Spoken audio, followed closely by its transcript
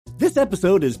This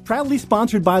episode is proudly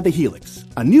sponsored by The Helix,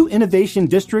 a new innovation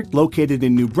district located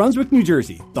in New Brunswick, New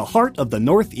Jersey, the heart of the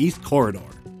Northeast Corridor.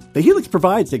 The Helix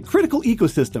provides a critical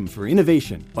ecosystem for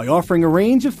innovation by offering a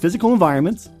range of physical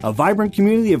environments, a vibrant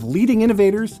community of leading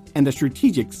innovators, and a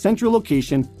strategic central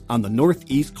location on the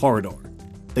Northeast Corridor.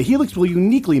 The Helix will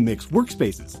uniquely mix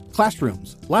workspaces,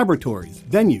 classrooms, laboratories,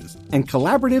 venues, and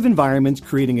collaborative environments,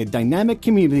 creating a dynamic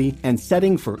community and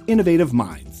setting for innovative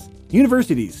minds.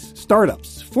 Universities,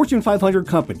 startups, Fortune 500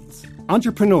 companies,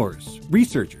 entrepreneurs,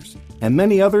 researchers, and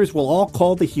many others will all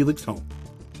call the Helix home.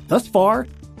 Thus far,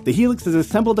 the Helix has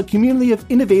assembled a community of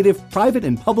innovative private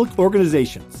and public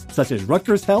organizations, such as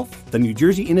Rutgers Health, the New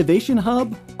Jersey Innovation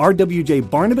Hub, RWJ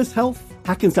Barnabas Health,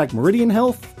 Hackensack Meridian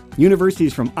Health,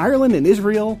 universities from Ireland and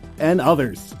Israel, and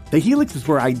others. The Helix is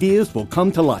where ideas will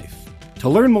come to life. To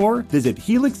learn more, visit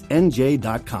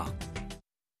helixnj.com.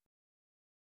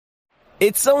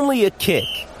 It's only a kick,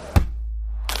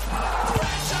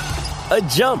 a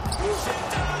jump,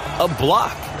 a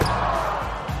block.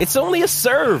 It's only a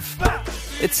serve.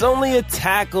 It's only a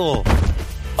tackle,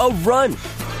 a run.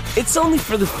 It's only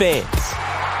for the fans.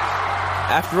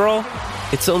 After all,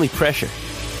 it's only pressure.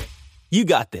 You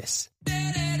got this.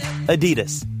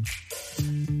 Adidas.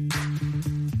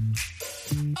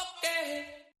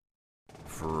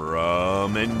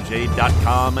 From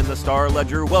NJ.com and the Star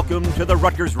Ledger, welcome to the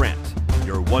Rutgers Rant,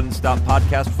 your one-stop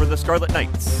podcast for the Scarlet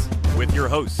Knights, with your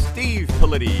hosts Steve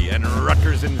Politi and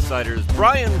Rutgers insiders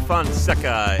Brian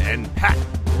Fonseca and Pat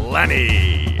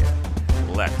Lanny.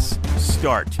 Let's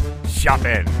start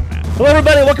shopping. Hello,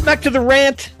 everybody. Welcome back to The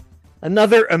Rant.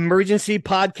 Another emergency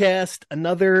podcast,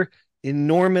 another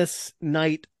enormous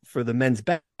night for the men's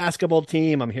basketball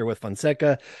team. I'm here with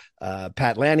Fonseca.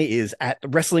 Pat Lanny is at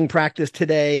wrestling practice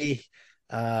today.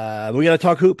 We got to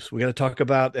talk hoops. We got to talk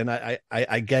about, and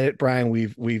I get it, Brian.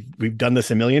 We've done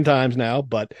this a million times now,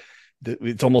 but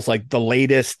it's almost like the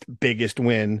latest, biggest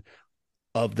win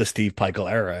of the Steve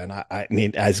Pikiell era. And I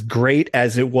mean, as great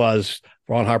as it was,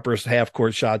 Ron Harper's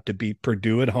half-court shot to beat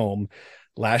Purdue at home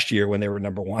last year when they were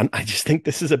number one, I just think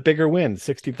this is a bigger win,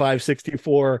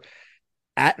 65-64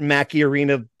 at Mackey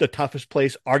Arena, the toughest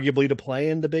place arguably to play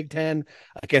in the Big Ten,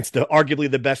 against arguably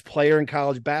the best player in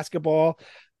college basketball.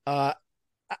 I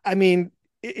mean,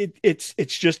 it's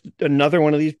just another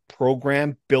one of these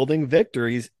program building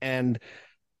victories, and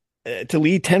to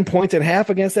lead 10 points at half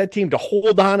against that team, to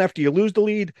hold on after you lose the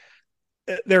lead.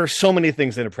 There are so many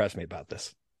things that impress me about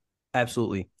this.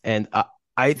 Absolutely. And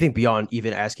I think beyond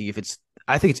even asking if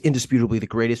I think it's indisputably the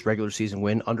greatest regular season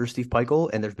win under Steve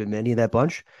Pikiell, and there's been many in that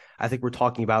bunch. I think we're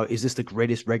talking about, is this the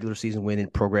greatest regular season win in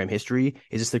program history?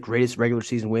 Is this the greatest regular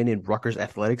season win in Rutgers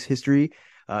athletics history?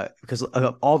 Because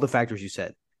of all the factors you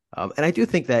said. And I do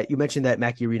think that you mentioned that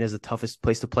Mackey Arena is the toughest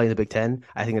place to play in the Big Ten.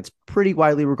 I think it's pretty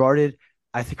widely regarded.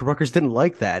 I think Rutgers didn't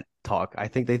like that talk. I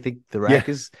think they think the RAC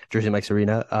is Jersey Mike's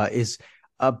Arena is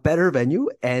a better venue,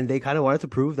 and they kind of wanted to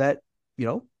prove that, you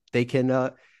know, they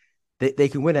can they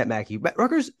can win at Mackey.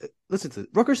 Rutgers, listen to this.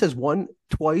 Rutgers has won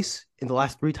twice in the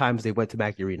last 3 times they went to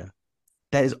Mackey Arena.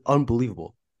 That is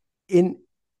unbelievable.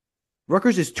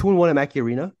 Rutgers is 2-1 at Mackey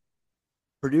Arena.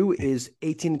 Purdue is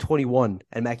 18-21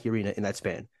 at Mackey Arena in that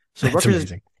span. So That's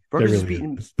Rutgers amazing. has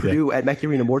beaten Purdue at Mackey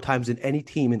Arena more times than any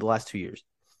team in the last 2 years.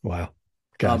 Wow.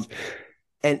 Guys.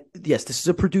 And yes, this is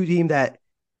a Purdue team that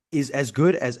is as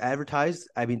good as advertised.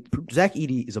 I mean, Zach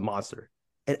Edey is a monster,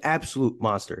 an absolute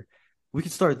monster. We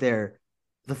could start there.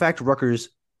 The fact Rutgers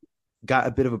got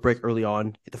a bit of a break early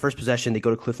on. At the first possession, they go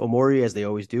to Cliff Omori, as they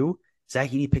always do. Zach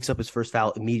Edey picks up his first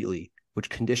foul immediately, which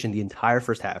conditioned the entire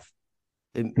first half.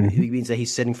 It means that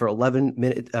he's sitting for 9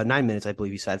 minutes, I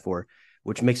believe he sat for,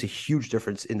 which makes a huge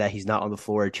difference in that he's not on the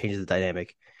floor. It changes the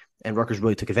dynamic. And Rutgers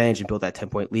really took advantage and built that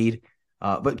 10-point lead.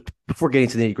 But before getting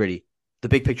to the nitty-gritty, the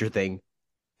big picture thing,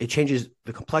 it changes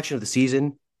the complexion of the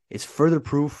season. It's further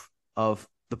proof of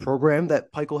the program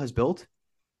that Pikiell has built.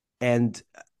 And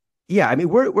yeah, I mean,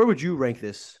 where would you rank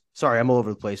this? Sorry, I'm all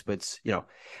over the place, but it's, you know,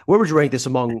 where would you rank this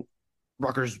among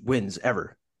Rutgers wins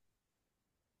ever?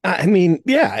 I mean,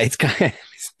 yeah, it's kind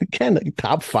of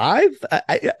top 5.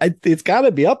 It's got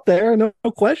to be up there, no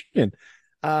question.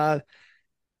 And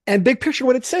big picture,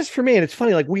 what it says for me, and it's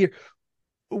funny, like we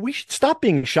should stop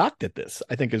being shocked at this,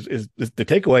 I think is the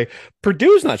takeaway.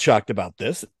 Purdue's not shocked about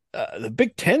this. The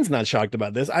Big Ten's not shocked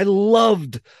about this.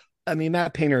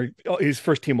 Matt Painter, his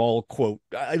first team all quote.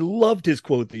 I loved his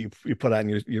quote that you put out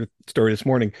in your story this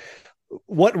morning.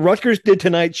 What Rutgers did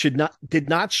tonight did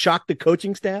not shock the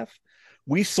coaching staff.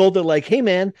 We sold it like, hey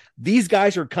man, these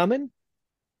guys are coming.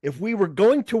 If we were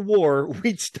going to war,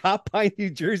 we'd stop by New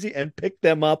Jersey and pick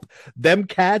them up. Them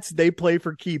cats, they play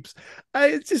for keeps.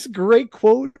 It's just a great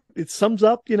quote it sums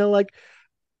up, like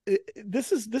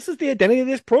this is the identity of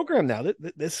this program now.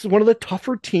 This is one of the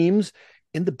tougher teams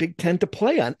in the Big Ten to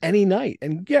play on any night.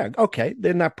 And yeah, okay,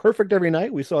 they're not perfect every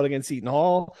night. We saw it against Eaton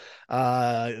Hall.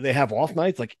 They have off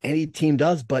nights like any team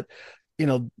does, but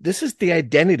this is the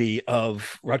identity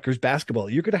of Rutgers basketball.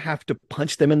 You're going to have to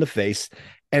punch them in the face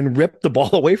and rip the ball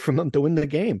away from them to win the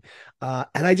game. And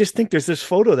I just think there's this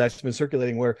photo that's been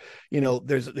circulating where,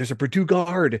 there's a Purdue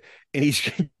guard and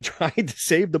he's trying to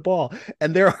save the ball.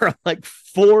 And there are like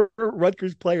 4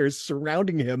 Rutgers players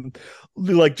surrounding him,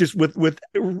 like just with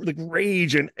like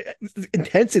rage and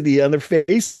intensity on their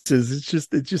faces.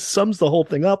 It just sums the whole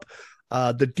thing up.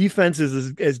 The defense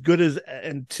is as good as,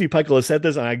 and Steve Peichel has said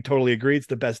this, and I totally agree. It's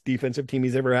the best defensive team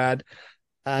he's ever had.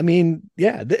 I mean,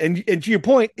 yeah. And to your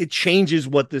point, it changes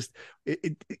what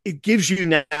it gives you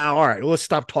now. All right, well, let's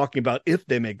stop talking about if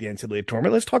they make the NCAA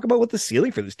tournament. Let's talk about what the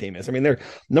ceiling for this team is. I mean, they're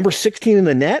number 16 in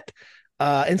the net.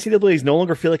 NCAAs no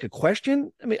longer feel like a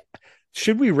question. I mean,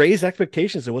 should we raise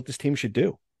expectations of what this team should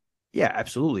do? Yeah,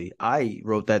 absolutely. I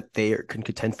wrote that they can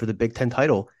contend for the Big Ten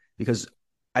title because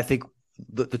I think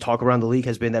the talk around the league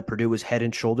has been that Purdue was head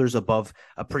and shoulders above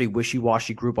a pretty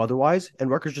wishy-washy group otherwise,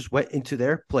 and Rutgers just went into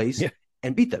their place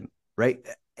and beat them, right?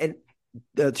 And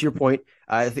to your point,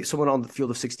 I think someone on the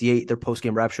Field of 68, their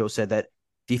post-game rap show, said that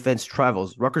defense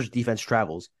travels. Rutgers defense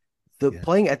travels.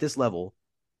 Playing at this level,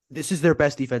 this is their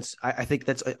best defense. I think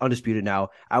that's undisputed now.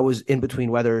 I was in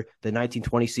between whether the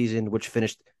 1920 season, which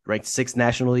finished ranked 6th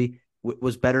nationally,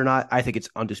 was better or not. I think it's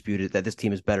undisputed that this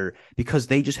team is better because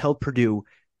they just held Purdue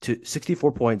to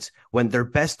 64 points when their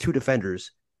best 2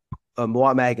 defenders,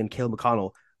 Moat Mag and Caleb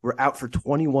McConnell, were out for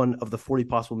 21 of the 40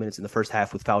 possible minutes in the first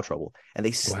half with foul trouble. And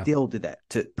they still did that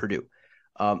to Purdue.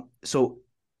 So,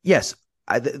 yes,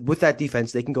 with that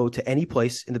defense, they can go to any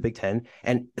place in the Big Ten,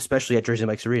 and especially at Jersey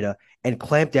Mike's Arena, and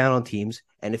clamp down on teams.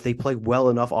 And if they play well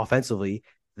enough offensively,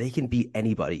 they can beat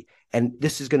anybody. And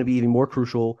this is going to be even more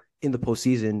crucial in the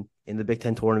postseason, in the Big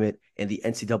Ten tournament, and the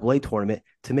NCAA tournament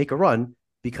to make a run,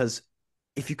 because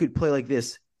if you could play like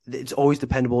this, it's always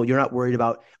dependable. You're not worried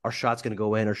about our shots going to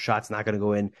go in or shots not going to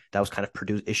go in. That was kind of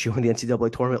Purdue's issue in the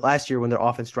NCAA tournament last year when their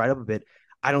offense dried up a bit.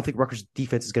 I don't think Rutgers'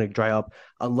 defense is going to dry up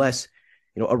unless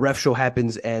a ref show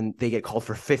happens and they get called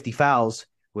for 50 fouls,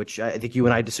 which I think you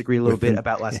and I disagree a little bit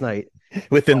about last night.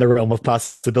 Within the realm of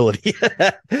possibility,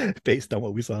 based on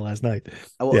what we saw last night.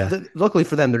 Well, luckily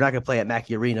for them, they're not going to play at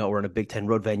Mackey Arena or in a Big Ten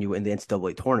road venue in the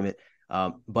NCAA tournament.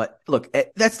 But look,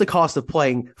 that's the cost of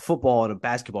playing football on a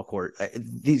basketball court.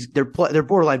 They're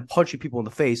borderline punching people in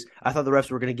the face. I thought the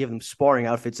refs were going to give them sparring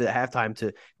outfits at halftime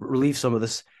to relieve some of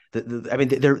this. They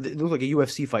look like a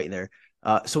UFC fight in there.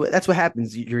 So that's what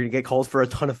happens. You're going to get called for a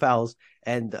ton of fouls.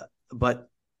 But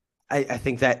I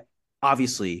think that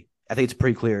obviously, I think it's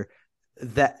pretty clear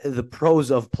that the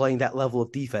pros of playing that level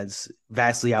of defense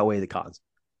vastly outweigh the cons.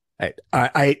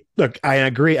 I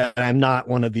agree. I'm not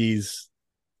one of these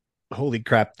holy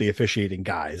crap, the officiating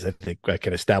guys. I think I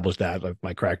can establish that,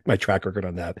 my track record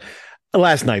on that.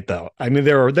 Last night, though, I mean,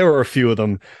 there were a few of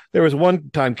them. There was one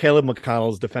time Caleb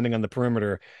McConnell's defending on the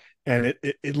perimeter, and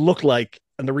it looked like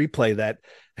on the replay that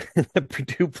the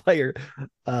Purdue player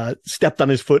stepped on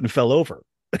his foot and fell over.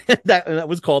 that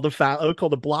was called a foul. It was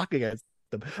called a block against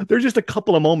them. There's just a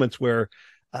couple of moments where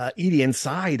Edey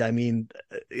inside. I mean,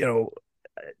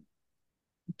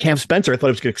 Cam Spencer, I thought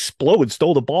it was going to explode,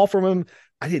 stole the ball from him.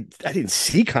 I didn't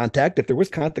see contact. If there was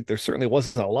contact, there certainly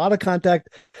wasn't a lot of contact.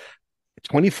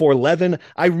 24-11.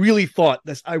 I really thought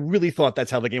that's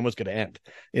how the game was going to end.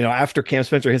 After Cam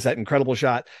Spencer hits that incredible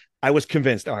shot, I was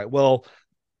convinced, all right, well,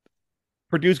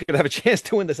 Purdue's going to have a chance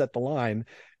to win this at the line.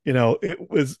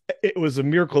 It was a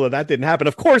miracle that didn't happen.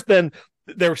 Of course, then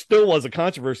there still was a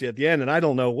controversy at the end, and I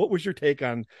don't know, what was your take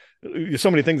on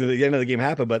so many things at the end of the game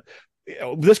happened, but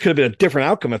this could have been a different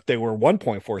outcome if they were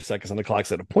 1.4 seconds on the clock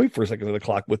instead of 0.4 seconds on the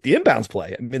clock with the inbounds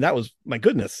play. I mean, that was, my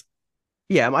goodness.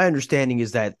 Yeah, my understanding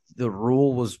is that the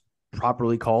rule was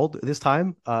properly called this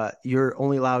time. You're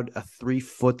only allowed a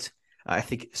 3-foot, I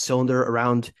think, cylinder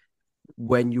around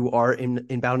when you are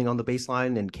inbounding on the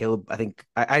baseline. And Caleb, I think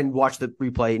I watched the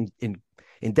replay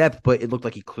in depth, but it looked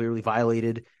like he clearly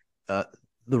violated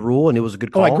the rule, and it was a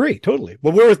good call. Oh, I agree totally.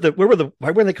 But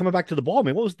why weren't they coming back to the ball? I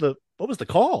mean, what was the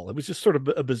call? It was just sort of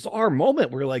a bizarre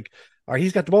moment where, like, all right,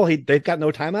 he's got the ball. They've got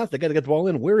no timeouts. They got to get the ball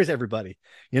in. Where is everybody?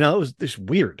 It was just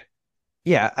weird.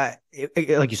 Yeah,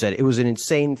 like you said, it was an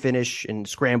insane finish and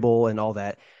scramble and all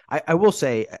that. I will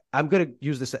say, I'm going to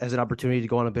use this as an opportunity to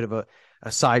go on a bit of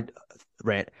a side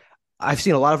rant. I've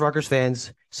seen a lot of Rutgers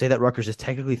fans say that Rutgers is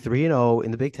technically 3-0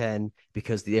 in the Big Ten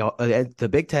because the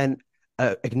Big Ten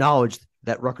acknowledged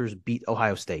that Rutgers beat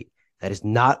Ohio State. That is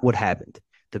not what happened.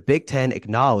 The Big Ten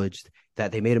acknowledged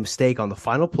that they made a mistake on the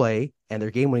final play and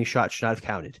their game-winning shot should not have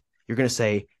counted. You're going to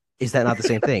say, is that not the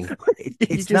same thing?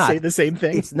 It's not. Say the same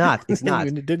thing. It's not. It's not.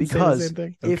 It didn't because say the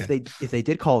same thing? if they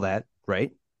did call that,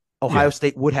 right, Ohio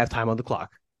State would have time on the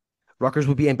clock. Rutgers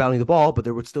would be inbounding the ball, but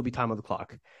there would still be time on the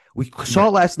clock. We saw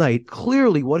last night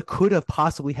clearly what could have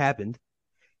possibly happened.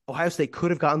 Ohio State could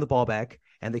have gotten the ball back,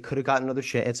 and they could have gotten another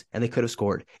chance, and they could have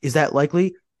scored. Is that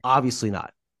likely? Obviously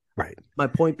not. Right. My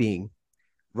point being,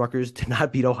 Rutgers did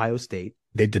not beat Ohio State.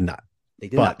 They did not. They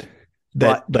did not.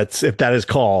 That's if that is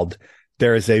called,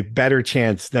 there is a better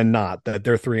chance than not that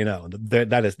they're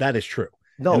 3-0. That is true.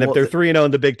 No, and if they're 3-0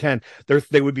 in the Big Ten,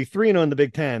 they would be 3-0 in the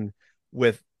Big Ten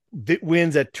with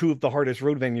wins at two of the hardest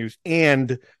road venues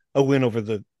and a win over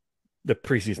the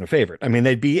preseason favorite. I mean,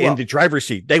 they'd be in the driver's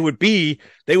seat. They would be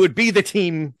the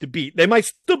team to beat. They might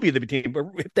still be the team, but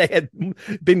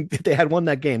if they had won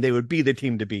that game, they would be the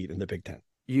team to beat in the Big Ten.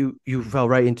 You fell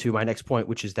right into my next point,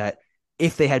 which is that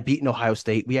if they had beaten Ohio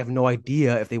State, we have no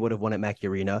idea if they would have won at Mackey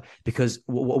Arena, because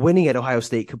winning at Ohio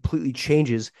State completely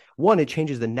changes. One, it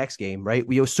changes the next game, right?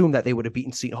 We assume that they would have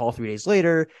beaten Seton Hall 3 days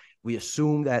later. We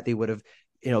assume that they would have,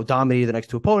 dominated the next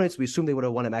two opponents. We assume they would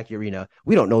have won at Mackey Arena.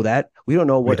 We don't know that. We don't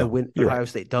know what a win Ohio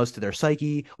State does to their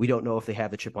psyche. We don't know if they have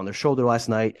the chip on their shoulder last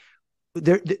night.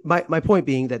 My point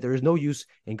being that there is no use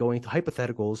in going to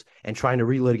hypotheticals and trying to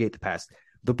relitigate the past.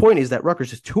 The point is that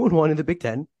Rutgers is 2-1 in the Big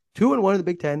Ten, 2-1 in the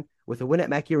Big Ten with a win at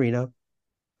Mackey Arena,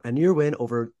 a near win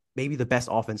over maybe the best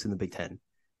offense in the Big Ten.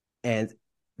 And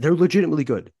they're legitimately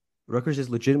good. Rutgers is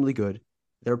legitimately good.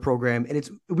 Their program, and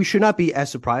we should not be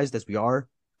as surprised as we are.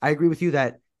 I agree with you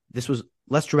that this was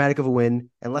less dramatic of a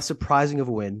win and less surprising of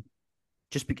a win.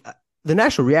 The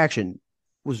national reaction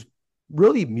was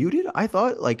really muted. I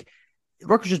thought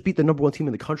Rutgers just beat the number one team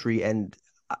in the country, and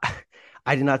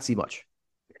I did not see much.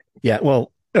 Yeah,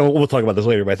 well, we'll talk about this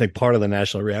later, but I think part of the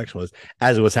national reaction was,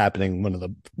 as it was happening, one of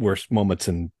the worst moments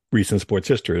in recent sports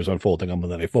history was unfolding on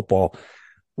Monday Night Football.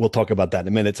 We'll talk about that in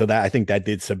a minute. So I think that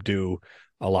did subdue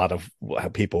a lot of how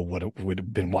people would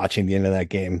have been watching the end of that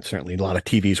game. Certainly, a lot of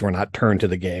TVs were not turned to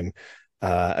the game.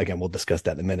 Again, we'll discuss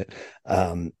that in a minute.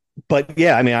 But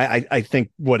yeah, I mean, I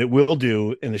think what it will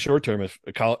do in the short term is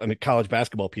college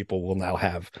basketball people will now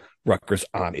have Rutgers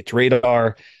on its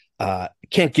radar.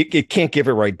 Can't give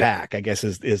it right back, I guess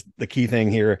is the key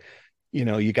thing here.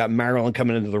 You got Maryland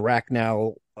coming into the rack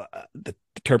now. The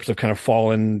Terps have kind of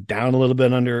fallen down a little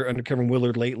bit under Kevin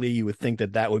Willard lately. You would think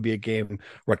that would be a game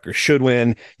Rutgers should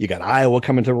win. You got Iowa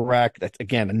coming to the rack. That's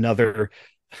again another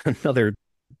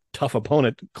tough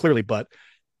opponent, clearly, but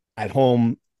at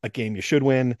home, a game you should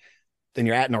win. Then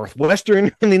you're at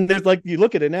Northwestern. I mean, there's you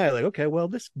look at it now, okay, well,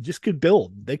 this just could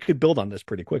build. They could build on this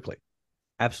pretty quickly.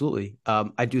 Absolutely.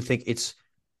 I do think it's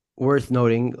worth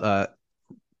noting. I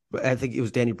think it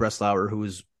was Danny Breslauer, who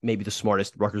was maybe the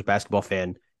smartest Rutgers basketball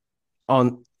fan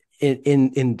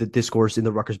in the discourse in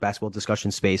the Rutgers basketball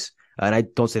discussion space. And I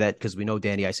don't say that because we know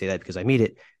Danny. I say that because I meet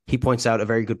it. He points out a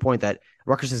very good point that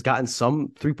Rutgers has gotten some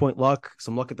 3-point luck,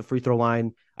 some luck at the free throw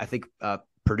line. I think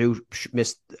Purdue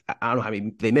missed. I don't know how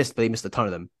many they missed, but they missed a ton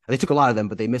of them. They took a lot of them,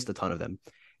 but they missed a ton of them.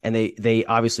 And they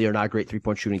obviously are not a great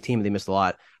 3-point shooting team. They missed a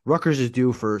lot. Rutgers is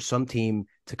due for some team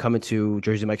to come into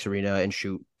Jersey Mike's Arena and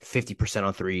shoot 50%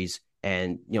 on threes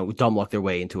and, dumb luck their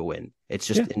way into a win. It's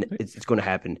just, it's going to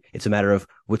happen. It's a matter of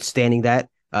withstanding that.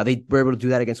 They were able to do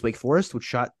that against Wake Forest, which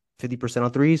shot 50%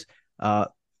 on threes.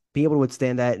 Being able to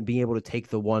withstand that and being able to take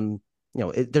the one,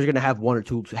 they're going to have one or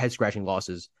two head scratching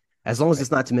losses. As long as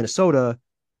it's not to Minnesota,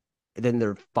 then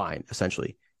they're fine,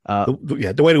 essentially.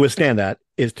 The way to withstand that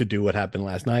is to do what happened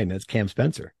last night, and it's Cam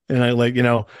Spencer. And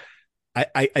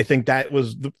I think that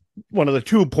was one of the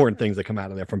two important things that come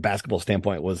out of there from a basketball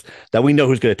standpoint was that we know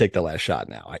who's going to take the last shot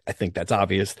now. I think that's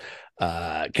obvious.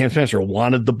 Cam Spencer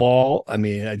wanted the ball. I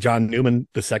mean, John Newman,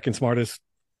 the second smartest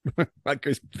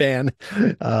Rutgers fan,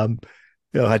 had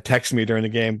texted me during the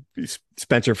game,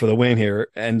 Spencer for the win here.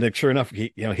 And sure enough,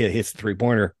 he hits the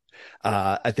 3-pointer.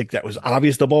 I think that was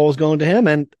obvious the ball was going to him.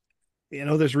 And,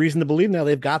 there's reason to believe now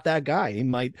they've got that guy. He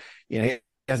might, he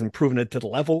hasn't proven it to the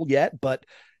level yet, but,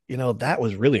 that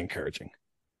was really encouraging.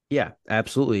 Yeah,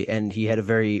 absolutely. And he had a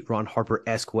very Ron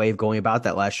Harper-esque way of going about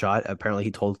that last shot. Apparently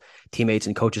he told teammates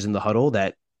and coaches in the huddle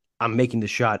that I'm making the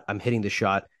shot, I'm hitting the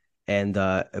shot. And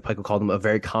Pico called him a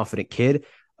very confident kid.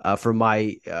 I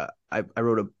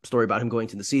wrote a story about him going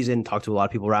into the season, talked to a lot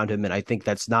of people around him. And I think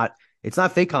it's not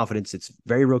fake confidence. It's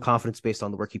very real confidence based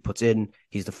on the work he puts in.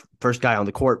 He's the first guy on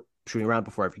the court shooting around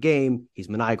before every game. He's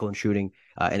maniacal in shooting,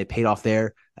 and it paid off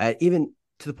there. Even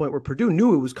to the point where Purdue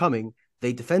knew it was coming.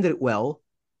 They defended it well.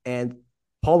 And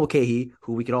Paul Mulcahy,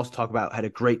 who we can also talk about, had a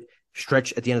great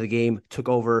stretch at the end of the game, took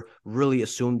over, really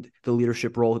assumed the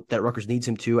leadership role that Rutgers needs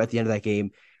him to at the end of that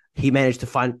game. He managed to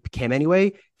find Cam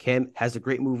anyway. Cam has a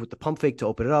great move with the pump fake to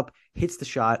open it up, hits the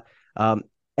shot. And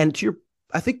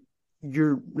I think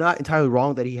you're not entirely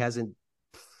wrong that he hasn't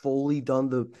fully done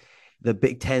the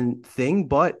Big Ten thing,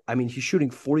 but I mean, he's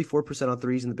shooting 44% on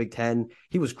threes in the Big Ten.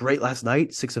 He was great last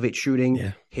night, 6 of 8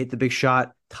 shooting, hit the big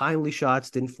shot, timely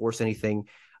shots, didn't force anything.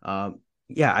 I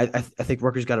think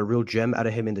Rutgers got a real gem out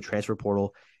of him in the transfer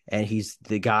portal, and he's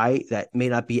the guy that may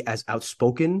not be as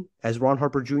outspoken as Ron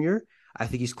Harper Jr. I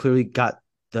think he's clearly got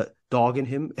the dog in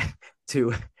him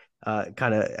to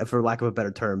kind of, for lack of a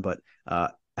better term, but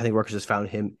I think Rutgers has found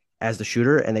him as the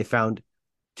shooter, and they found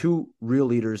 2 real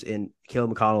leaders in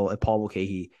Caleb McConnell and Paul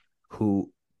Mulcahy, who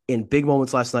in big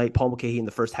moments last night, Paul Mulcahy in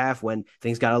the first half when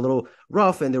things got a little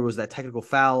rough and there was that technical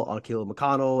foul on Caleb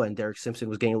McConnell and Derek Simpson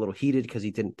was getting a little heated because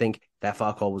he didn't think that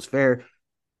foul call was fair.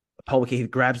 Paul Mulcahy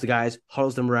grabs the guys,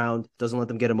 huddles them around, doesn't let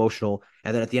them get emotional.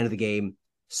 And then at the end of the game,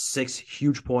 6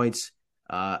 huge points.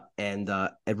 And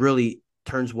it really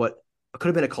turns what could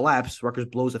have been a collapse. Rutgers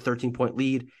blows a 13-point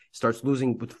lead, starts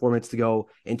losing with 4 minutes to go,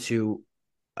 into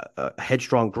a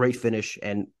headstrong, great finish,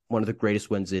 and one of the greatest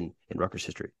wins in Rutgers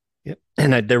history. Yep.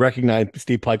 And they recognized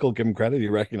Steve Peichel, give him credit. He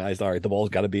recognized, all right, the ball's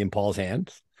got to be in Paul's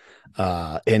hands.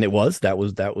 And that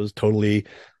was totally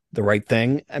the right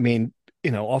thing. I mean,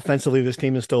 offensively, this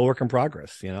team is still a work in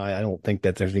progress. I don't think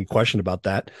that there's any question about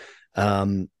that.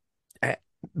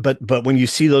 But when you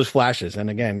see those flashes, and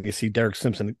again, you see Derek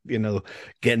Simpson,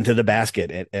 getting to the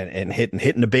basket and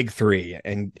hitting a big three,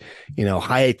 and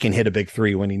Hyatt can hit a big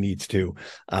three when he needs to.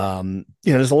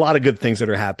 There's a lot of good things that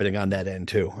are happening on that end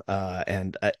too.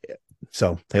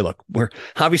 So hey, look, we're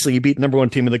obviously, you beat the number 1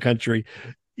 team in the country.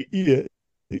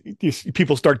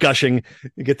 People start gushing,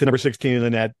 you get to number 16 in the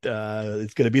net.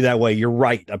 It's going to be that way. You're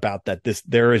right about that.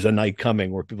 There is a night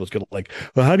coming where people's going to like,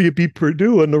 well, how do you beat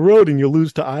Purdue on the road and you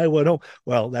lose to Iowa at home?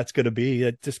 Well, that's going to be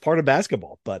just part of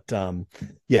basketball. But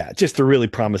just a really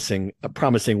promising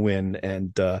win,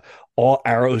 and all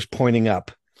arrows pointing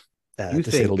up, to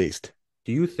say the least.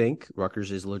 Do you think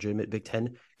Rutgers is a legitimate Big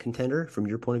Ten contender from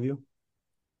your point of view?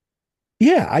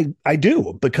 Yeah, I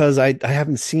do, because I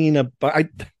haven't seen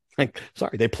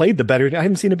sorry, they played the better. I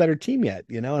haven't seen a better team yet,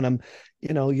 and I'm,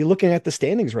 you're looking at the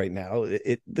standings right now.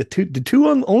 The two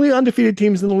only undefeated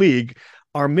teams in the league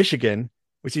are Michigan,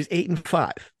 which is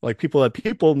 8-5. Like people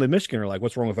in the Michigan are like,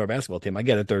 what's wrong with our basketball team? I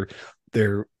get it.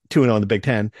 They're 2-0 in the Big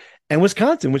Ten, and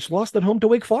Wisconsin, which lost at home to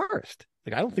Wake Forest.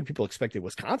 Like, I don't think people expected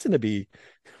Wisconsin to be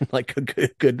like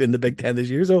good in the Big Ten this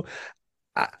year. So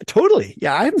totally.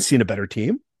 Yeah. I haven't seen a better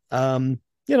team. And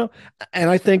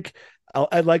I think,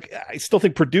 I still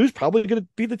think Purdue's probably going to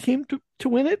be the team to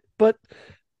win it, but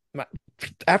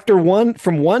after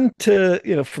from 1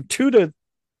 to from 2 to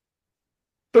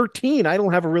 13, I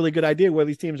don't have a really good idea where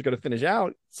these teams are going to finish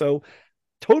out. So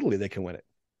totally, they can win it.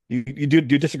 You do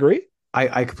you disagree?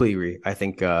 I completely agree. I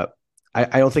think I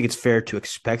don't think it's fair to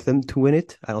expect them to win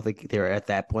it. I don't think they're at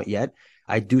that point yet.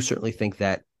 I do certainly think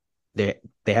that they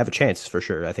have a chance for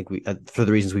sure. I think for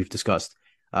the reasons we've discussed.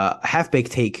 A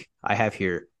half-baked take I have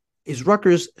here is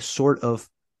Rutgers sort of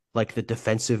like the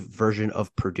defensive version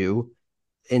of Purdue,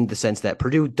 in the sense that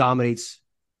Purdue dominates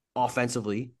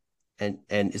offensively and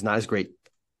is not as great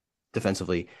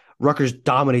defensively. Rutgers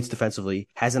dominates defensively,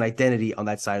 has an identity on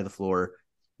that side of the floor.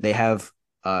 They have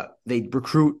they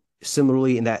recruit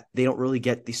similarly in that they don't really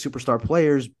get these superstar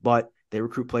players, but they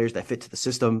recruit players that fit to the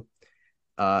system.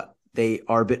 They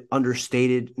are a bit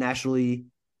understated nationally.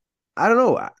 I don't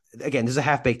know. Again, this is a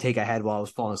half-baked take I had while I was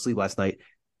falling asleep last night.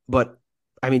 But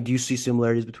I mean, do you see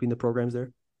similarities between the programs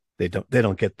there? They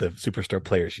don't get the superstar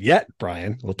players yet,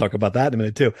 Brian. We'll talk about that in a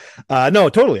minute too. No,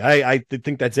 totally. I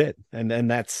think that's it. And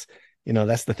that's,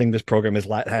 that's the thing this program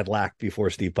had lacked before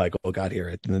Steve Peichel got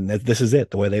here. And this is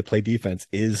it. The way they play defense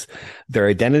is their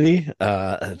identity.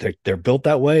 They're built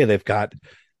that way. They've got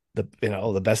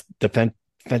the best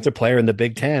defensive player in the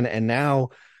Big Ten. And now,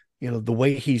 the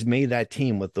way he's made that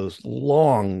team with those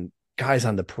long guys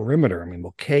on the perimeter. I mean,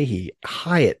 Mulcahy,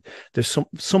 Hyatt, there's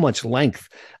so much length.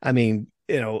 I mean,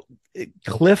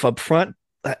 Cliff up front,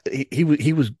 he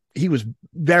was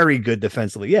very good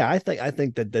defensively. Yeah, I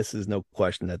think that this is no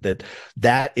question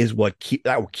that is what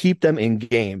will keep them in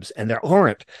games. And there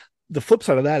aren't. The flip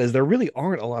side of that is there really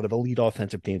aren't a lot of elite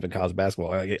offensive teams in college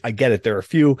basketball. I get it. There are a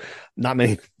few, not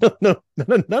many, no,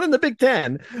 not in the Big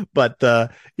Ten, but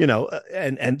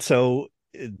and so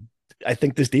I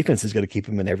think this defense is going to keep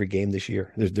them in every game this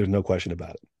year. There's no question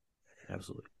about it.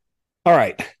 Absolutely. All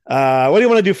right. What do you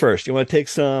want to do first? You want to take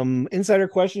some insider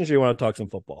questions, or you want to talk some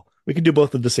football? We can do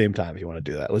both at the same time if you want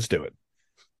to do that. Let's do it.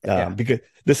 Because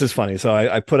this is funny. So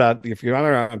I put out, if you're not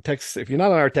on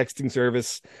our texting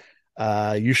service,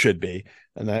 you should be.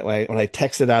 And that way, when I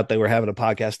texted out they were having a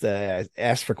podcast, I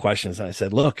asked for questions, and I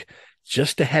said, look,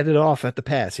 just to head it off at the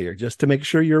pass here, just to make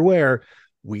sure you're aware,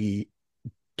 we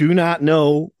do not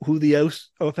know who the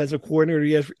offensive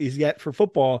coordinator is yet for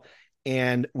football,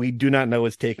 and we do not know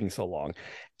it's taking so long.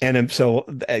 And so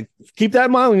keep that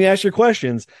in mind when you ask your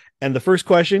questions. And the first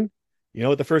question, you know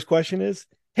what the first question is?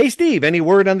 Hey, Steve, any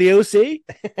word on the OC?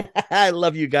 I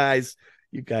love you guys.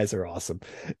 You guys are awesome.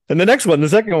 And the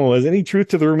second one was, any truth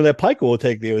to the rumor that Pike will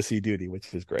take the OC duty,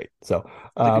 which is great. So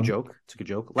it's a good joke. It's a good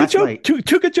joke. Night, two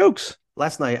good jokes.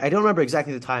 Last night, I don't remember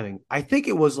exactly the timing. I think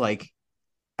it was like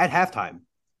at halftime.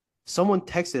 Someone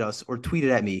texted us or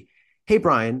tweeted at me, "Hey,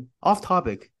 Brian, off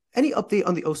topic. Any update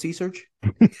on the OC search?"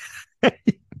 I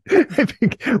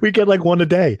think we get like one a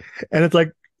day. And it's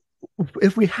like,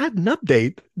 if we had an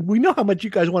update, we know how much you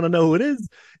guys want to know who it is.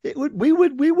 We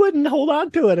wouldn't hold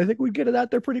on to it. I think we'd get it out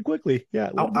there pretty quickly.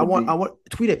 Yeah. I want to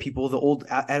tweet at people the old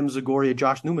Adam Zagoria,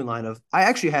 Josh Newman line of, I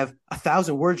actually have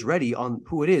 1,000 words ready on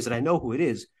who it is, and I know who it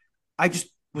is. I just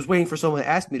was waiting for someone to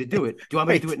ask me to do it. Do you want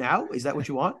me to do it now? Is that what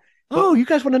you want? You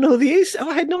guys want to know who the ace? Oh,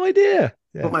 I had no idea.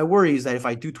 Yeah. But my worry is that if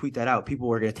I do tweet that out,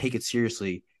 people are going to take it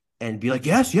seriously and be like,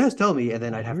 yes, tell me. And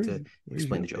then I'd have to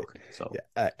explain the joke. So,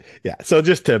 So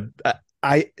just to,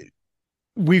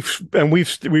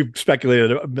 we've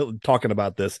speculated talking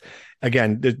about this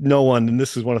again. There's no one, and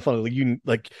this is one of the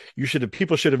fun,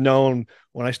 people should have known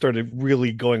when I started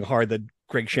really going hard that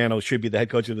Greg Schiano should be the head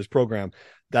coach of this program,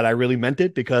 that I really meant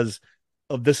it, because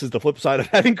of this is the flip side of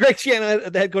having Greg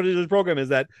Schiano the head coach of this program, is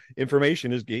that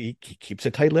information is, he keeps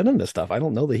a tight lid on this stuff. I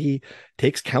don't know that he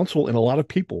takes counsel in a lot of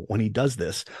people when he does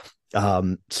this.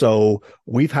 So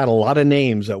we've had a lot of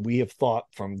names that we have thought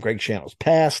from Greg Schiano's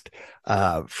past,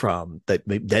 from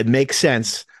that makes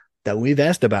sense, that we've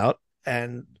asked about,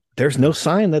 and there's no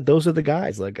sign that those are the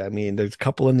guys. Like, I mean, there's a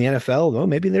couple in the NFL. Well,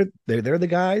 maybe they're the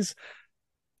guys.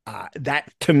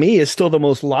 That to me is still the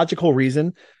most logical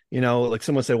reason. You know, like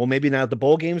someone said, well, maybe now the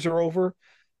bowl games are over.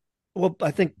 Well,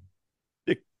 I think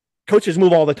coaches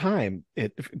move all the time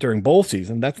during bowl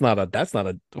season. That's not a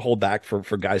holdback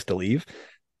for guys to leave.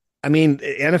 I mean,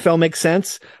 NFL makes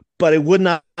sense, but it would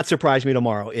not surprise me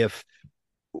tomorrow if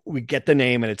we get the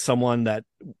name and it's someone that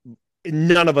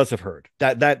none of us have heard.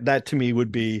 That to me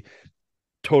would be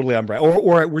totally on brand,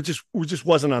 or we're just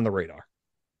wasn't on the radar.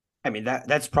 I mean,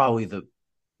 that's probably the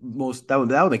most, that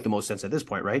would make the most sense at this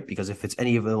point, right? Because if it's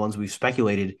any of the ones we've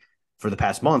speculated for the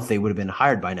past month, they would have been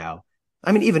hired by now.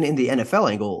 I mean, even in the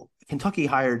NFL angle, Kentucky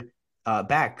hired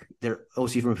back their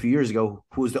OC from a few years ago,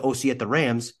 who was the OC at the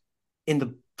Rams in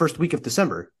the first week of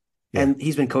December. Yeah. And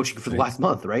he's been coaching for the last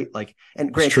month, right? Like,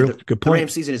 and granted, the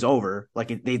Rams season is over. Like,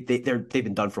 they've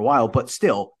been done for a while, but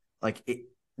still, like,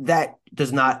 that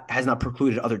has not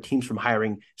precluded other teams from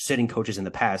hiring sitting coaches in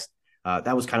the past.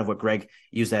 That was kind of what Greg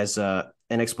used as an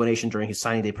explanation during his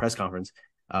signing day press conference.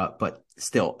 But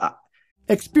still.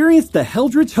 Experience the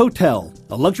Heldridge Hotel,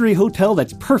 a luxury hotel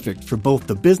that's perfect for both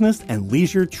the business and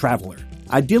leisure traveler.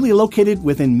 Ideally located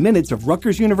within minutes of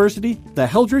Rutgers University, the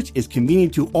Heldridge is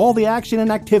convenient to all the action and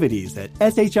activities at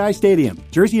SHI Stadium,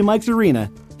 Jersey Mike's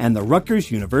Arena, and the Rutgers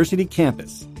University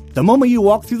campus. The moment you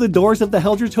walk through the doors of the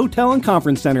Heldridge Hotel and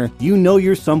Conference Center, you know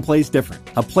you're someplace different.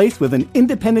 A place with an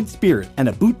independent spirit and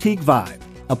a boutique vibe.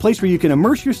 A place where you can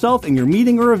immerse yourself in your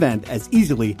meeting or event as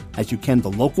easily as you can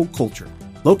the local culture.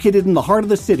 Located in the heart of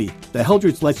the city, the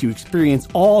Heldridge lets you experience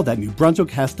all that New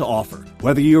Brunswick has to offer.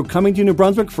 Whether you're coming to New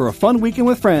Brunswick for a fun weekend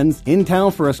with friends, in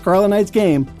town for a Scarlet Knights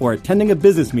game, or attending a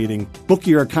business meeting, book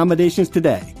your accommodations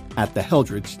today at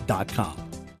theheldridge.com.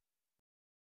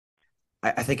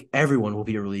 I think everyone will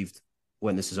be relieved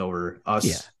when this is over.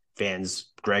 Us, fans,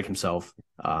 Greg himself.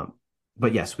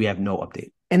 But yes, we have no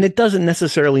update. And it doesn't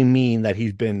necessarily mean that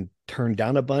he's been turned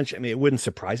down a bunch. I mean, it wouldn't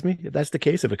surprise me if that's the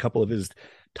case, if a couple of his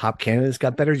top candidates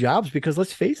got better jobs, because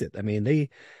let's face it, I mean,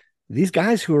 these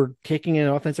guys who are taking an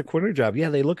offensive coordinator job,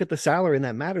 they look at the salary and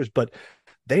that matters, but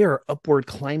they are upward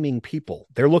climbing people.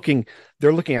 They're looking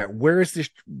at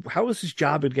how is this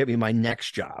job going to get me my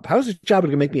next job? How is this job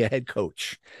going to make me a head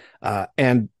coach?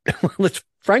 And let's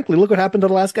frankly look what happened to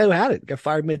the last guy who had it, got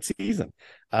fired mid-season.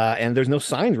 And there's no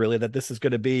sign really that this is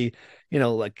going to be,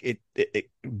 like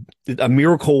a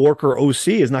miracle worker OC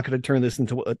is not going to turn this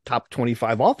into a top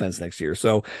 25 offense next year.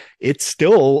 So it's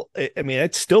still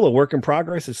a work in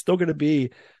progress. It's still going to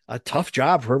be a tough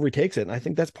job for whoever takes it. And I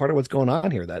think that's part of what's going on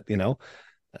here, that,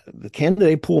 the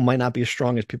candidate pool might not be as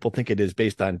strong as people think it is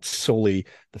based on solely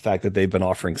the fact that they've been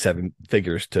offering 7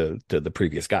 figures to the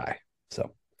previous guy.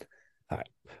 So, all right,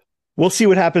 we'll see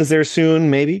what happens there soon.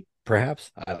 Maybe,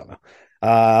 perhaps, I don't know.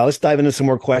 Let's dive into some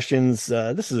more questions.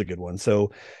 This is a good one.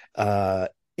 So,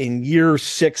 in year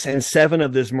 6 and 7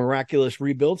 of this miraculous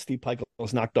rebuild, Steve Peichel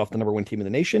was knocked off the number 1 team in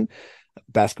the nation.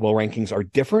 Basketball rankings are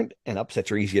different and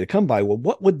upsets are easy to come by. Well,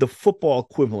 what would the football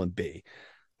equivalent be?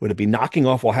 Would it be knocking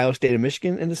off Ohio State and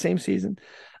Michigan in the same season?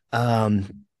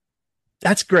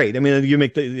 That's great. I mean, you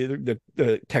make the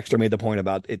texter made the point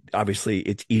about it. Obviously,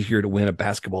 it's easier to win a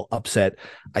basketball upset.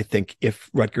 I think if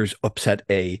Rutgers upset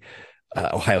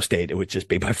Ohio State, it would just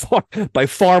be by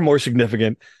far more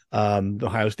significant.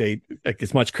 Ohio State, like,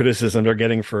 as much criticism they're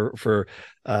getting for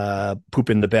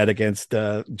pooping the bed against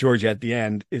Georgia at the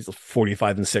end, is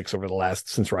 45-6 over the last,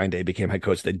 since Ryan Day became head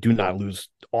coach. They do not lose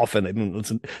often.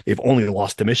 They've only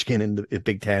lost to Michigan in the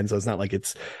Big Ten, so it's not like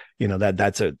it's,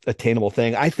 that's a attainable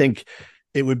thing. I think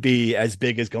it would be as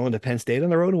big as going to Penn State on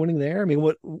the road and winning there. I mean,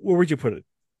 where would you put it?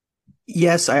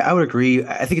 Yes, I would agree.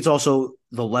 I think it's also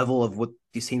the level of what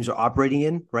these teams are operating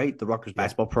in, right? The Rutgers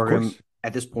basketball program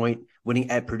at this point,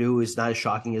 winning at Purdue is not as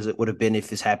shocking as it would have been if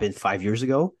this happened 5 years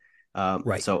ago.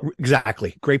 Right. So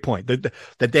exactly. Great point.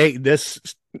 This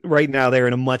right now, they're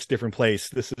in a much different place.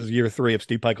 This is year 3 of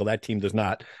Steve Peichel. That team does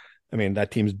not. I mean,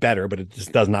 that team's better, but it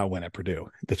just does not win at Purdue.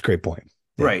 That's a great point.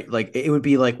 Yeah. Right. Like, it would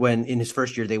be like when in his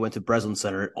first year they went to Breslin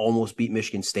Center, almost beat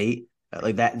Michigan State.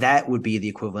 Like that would be the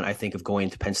equivalent, I think, of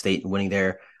going to Penn State and winning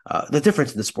there. The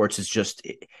difference in the sports is just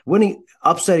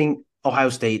upsetting Ohio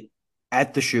State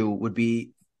at the shoe would be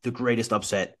the greatest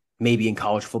upset maybe in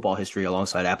college football history,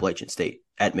 alongside Appalachian State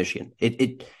at Michigan.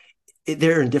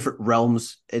 They're in different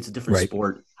realms. It's a different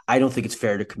sport. I don't think it's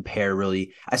fair to compare,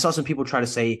 really. I saw some people try to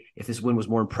say if this win was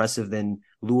more impressive than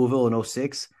Louisville in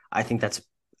 2006. I think that's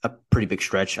a pretty big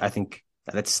stretch. I think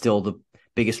that's still the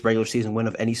biggest regular season win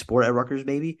of any sport at Rutgers,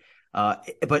 maybe.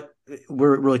 But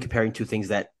we're really comparing two things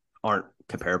that aren't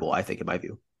comparable, I think, in my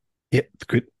view. Yep,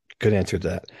 good answer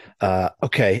to that.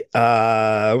 Okay,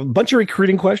 a bunch of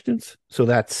recruiting questions. So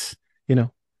that's,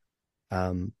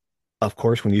 of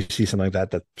course, when you see something like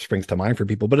that springs to mind for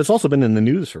people. But it's also been in the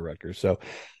news for Rutgers. So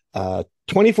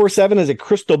 24/7 is a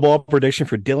crystal ball prediction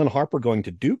for Dylan Harper going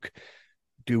to Duke.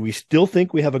 Do we still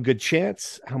think we have a good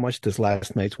chance? How much does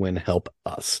last night's win help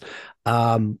us?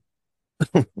 I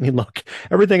mean, look,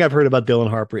 everything I've heard about Dylan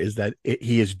Harper is that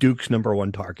he is Duke's number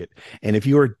 1 target. And if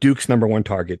you are Duke's number 1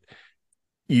 target,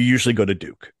 you usually go to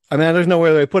Duke. I mean, there's no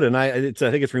other way to put it. And I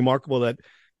think it's remarkable that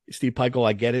Steve Peichel,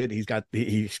 I get it. He's got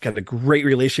a great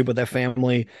relationship with that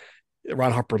family.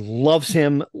 Ron Harper loves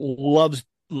him, loves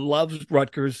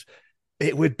Rutgers.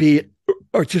 It would be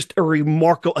just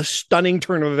a stunning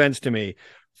turn of events to me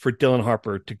for Dylan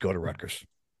Harper to go to Rutgers.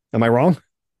 Am I wrong?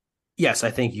 Yes, I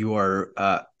think you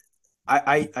are.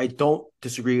 I don't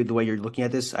disagree with the way you're looking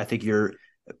at this. I think you're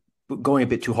going a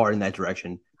bit too hard in that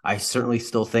direction. I certainly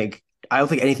still think I don't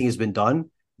think anything has been done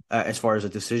as far as a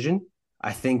decision.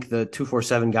 I think the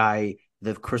 247 guy,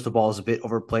 the crystal ball, is a bit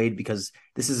overplayed because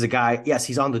this is a guy. Yes,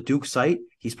 he's on the Duke site.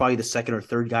 He's probably the second or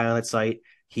third guy on that site.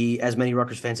 He, as many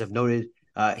Rutgers fans have noted,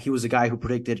 he was a guy who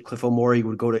predicted Cliff Omori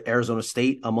would go to Arizona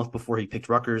State a month before he picked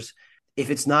Rutgers. If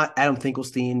it's not Adam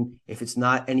Finkelstein, if it's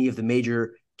not any of the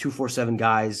major 247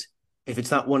 guys, if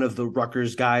it's not one of the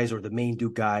Rutgers guys or the main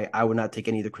Duke guy, I would not take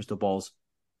any of the crystal balls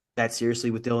that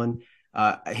seriously with Dylan.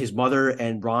 His mother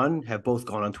and Ron have both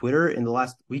gone on Twitter in the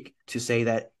last week to say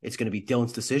that it's going to be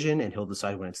Dylan's decision and he'll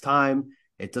decide when it's time.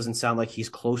 It doesn't sound like he's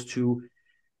close to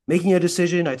making a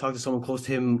decision. I talked to someone close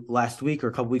to him last week or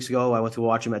a couple weeks ago. I went to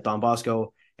watch him at Don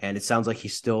Bosco, and it sounds like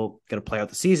he's still going to play out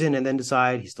the season and then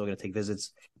decide. He's still going to take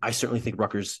visits. I certainly think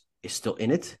Rutgers is still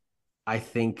in it. I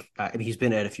think he's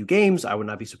been at a few games. I would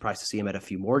not be surprised to see him at a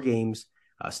few more games.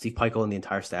 Steve Peichel and the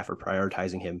entire staff are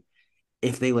prioritizing him.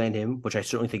 If they land him, which I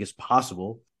certainly think is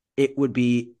possible, it would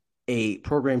be a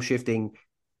program shifting,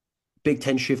 Big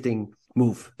Ten shifting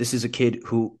move. This is a kid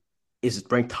who is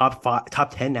ranked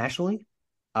top 10 nationally.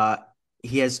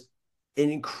 He has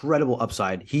an incredible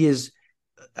upside. He is,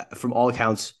 from all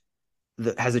accounts,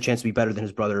 has a chance to be better than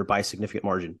his brother by a significant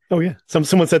margin. Oh yeah.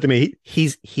 Someone said to me,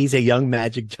 he's a young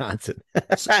Magic Johnson.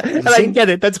 And I get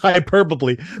it. That's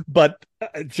hyperbole, but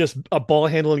just a ball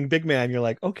handling big man. You're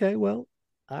like, okay, well,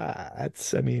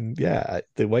 the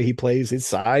way he plays, his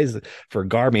size for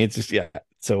Garmy, it's just, yeah.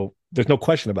 So there's no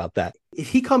question about that. If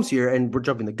he comes here, and we're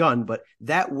jumping the gun, but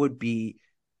that would be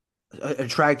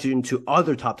attraction to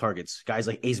other top targets, guys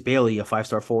like Ace Bailey, a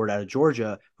 5-star forward out of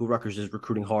Georgia, who Rutgers is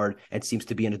recruiting hard and seems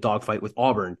to be in a dogfight with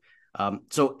Auburn.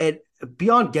 So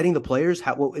beyond getting the players,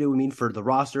 what it would mean for the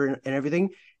roster and everything,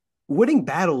 winning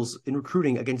battles in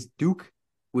recruiting against Duke,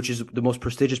 which is the most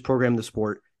prestigious program in the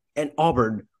sport, and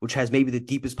Auburn, which has maybe the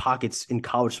deepest pockets in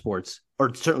college sports,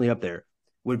 or certainly up there,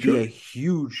 would be a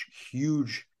huge,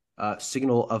 huge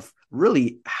signal of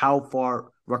really how far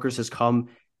Rutgers has come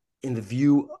in the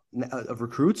view of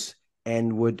recruits.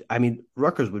 And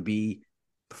Rutgers would be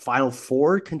Final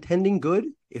Four contending good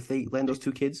if they land those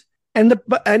two kids.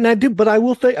 But I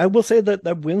will say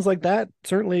that wins like that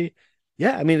certainly,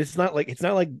 yeah. I mean, it's not like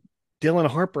Dylan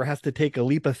Harper has to take a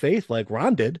leap of faith like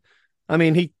Ron did. I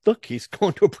mean, he's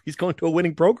going to a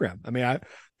winning program. I mean,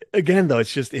 again though,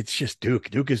 it's just Duke.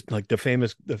 Duke is like the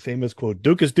famous quote.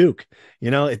 Duke is Duke. You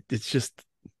know, it's just,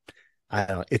 I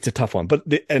don't know. It's a tough one. But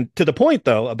and to the point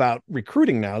though about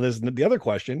recruiting now, there's the other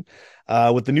question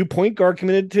with the new point guard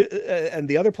committed to and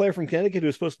the other player from Connecticut who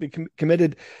is supposed to be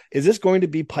committed. Is this going to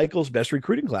be Pikel's best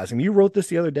recruiting class? I mean, you wrote this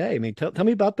the other day. I mean, tell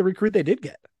me about the recruit they did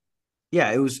get.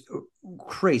 Yeah, it was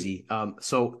crazy.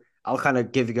 So I'll kind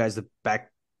of give you guys the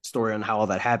backstory on how all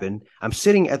that happened. I'm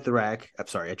sitting at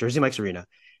at Jersey Mike's Arena,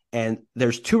 and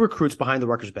there's two recruits behind the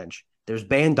Rutgers bench. There's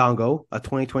Bayan Dongo, a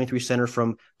 2023 center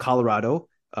from Colorado,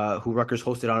 who Rutgers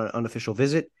hosted on an unofficial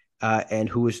visit, and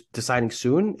who is deciding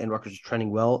soon, and Rutgers is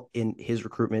trending well in his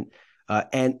recruitment.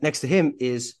 And next to him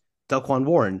is Delquan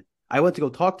Warren. I went to go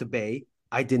talk to Bay.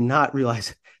 I did not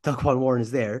realize Delquan Warren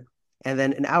is there. And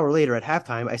then an hour later at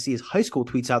halftime, I see his high school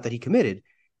tweets out that he committed.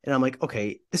 And I'm like,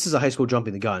 okay, this is a high school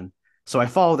jumping the gun. So I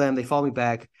follow them. They follow me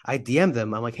back. I DM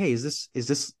them. I'm like, hey, is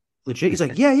this legit? He's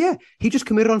like, yeah. He just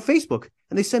committed on Facebook.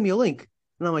 And they sent me a link.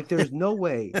 And I'm like, there's no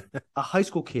way a high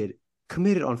school kid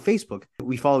committed on Facebook.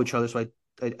 We follow each other. So I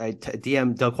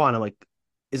DM Delquan. I'm like,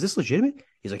 is this legitimate?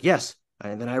 He's like, yes.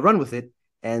 And then I run with it.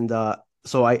 And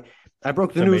so I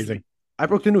broke the news. Amazing. I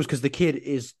broke the news because the kid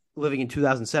is living in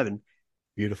 2007.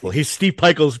 Beautiful. He's Steve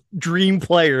Pikel's dream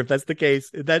player, if that's the case.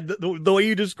 That the way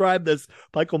you describe this,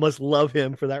 Pikel must love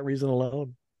him for that reason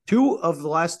alone. 2 of the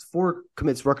last 4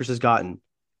 commits Rutgers has gotten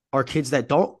are kids that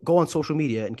don't go on social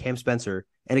media, and Cam Spencer,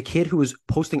 and a kid who is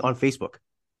posting on Facebook.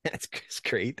 That's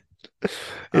great.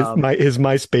 His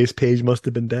MySpace page must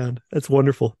have been down. That's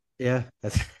wonderful. Yeah,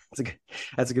 that's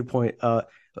a good point.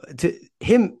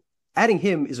 Adding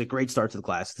him is a great start to the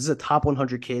class. This is a top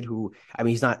 100 kid who, I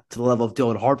mean, he's not to the level of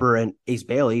Dylan Harper and Ace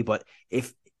Bailey, but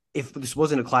if this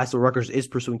wasn't a class where Rutgers is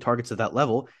pursuing targets at that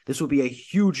level, this would be a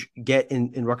huge get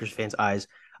in Rutgers fans' eyes.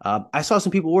 I saw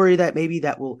some people worry that maybe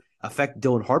that will affect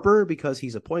Dylan Harper because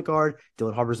he's a point guard.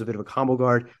 Dylan Harper's a bit of a combo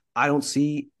guard. I don't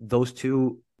see those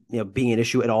two, being an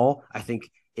issue at all. I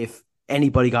think if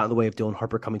anybody got in the way of Dylan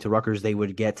Harper coming to Rutgers, they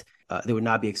would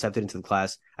not be accepted into the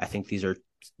class. I think these are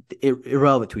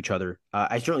irrelevant to each other.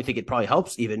 I certainly think it probably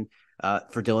helps even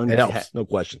for Dylan. It helps, no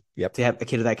question. Yep. To have a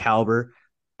kid of that caliber.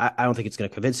 I don't think it's going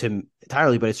to convince him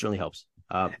entirely, but it certainly helps.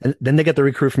 And then they get the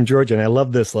recruit from Georgia, and I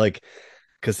love this,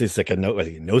 because it's like a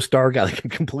no star guy,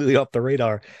 completely off the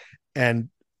radar. And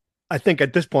I think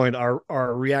at this point,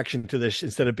 our reaction to this,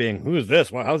 instead of being, who is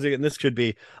this? Well, how's he getting this? Should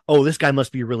be, oh, this guy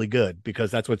must be really good,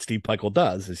 because that's what Steve Pikel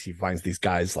does, is he finds these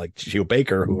guys like Gio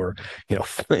Baker who are,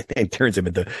 and turns him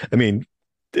into,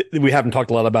 we haven't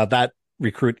talked a lot about that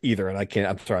recruit either. And I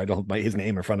don't have his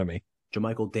name in front of me.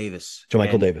 JaMychal Davis.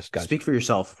 Davis. Gotcha. Speak for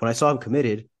yourself. When I saw him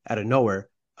committed out of nowhere,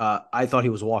 I thought he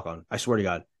was a walk-on. I swear to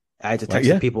God. I had to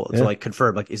text people to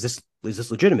confirm, is this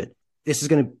legitimate?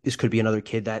 This could be another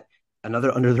kid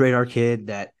another under the radar kid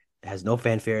that has no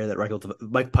fanfare that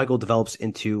Mike Pikel develops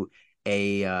into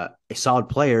a solid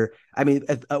player. I mean,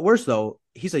 at worst though,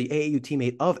 he's a AAU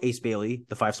teammate of Ace Bailey,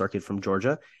 the 5-star kid from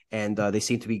Georgia, and they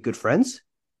seem to be good friends.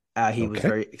 He was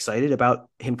very excited about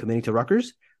him committing to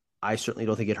Rutgers. I certainly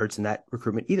don't think it hurts in that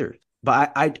recruitment either.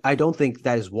 But I don't think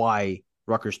that is why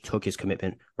Rutgers took his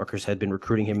commitment. Rutgers had been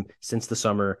recruiting him since the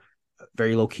summer,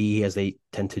 very low key as they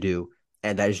tend to do,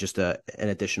 and that is just an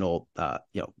additional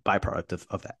byproduct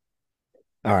of that.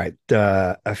 All right,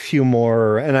 a few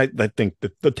more, and I think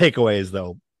the takeaway is,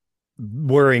 though,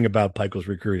 worrying about Pikel's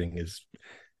recruiting is,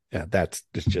 that's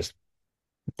a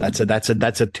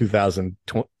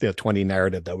 2020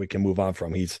 narrative that we can move on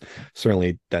from. He's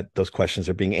certainly those questions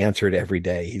are being answered every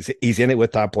day. He's in it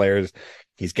with top players.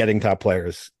 He's getting top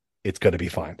players. It's going to be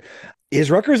fine.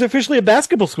 Is Rutgers officially a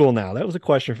basketball school now? That was a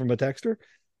question from a texter.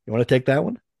 You want to take that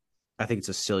one? I think it's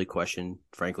a silly question,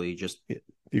 frankly.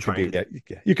 You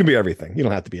can be everything. You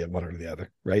don't have to be one or the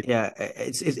other, right? Yeah,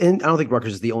 and I don't think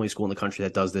Rutgers is the only school in the country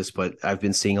that does this, but I've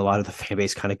been seeing a lot of the fan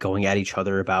base kind of going at each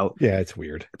other about it's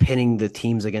weird, pinning the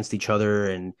teams against each other,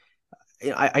 and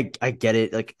I get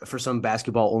it. Like, for some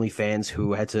basketball only fans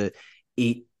who had to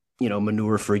eat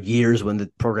manure for years when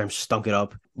the program stunk it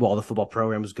up while the football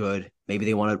program was good, maybe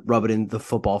they want to rub it in the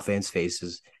football fans'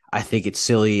 faces. I think it's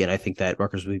silly, and I think that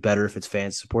Rutgers would be better if its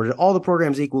fans supported all the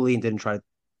programs equally and didn't try to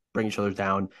bring each other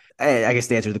down. I guess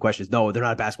the answer to the question is no, they're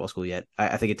not a basketball school yet.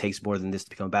 I think it takes more than this to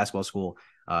become a basketball school.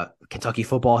 Kentucky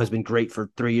football has been great for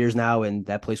 3 years now, and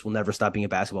that place will never stop being a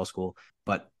basketball school.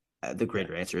 But the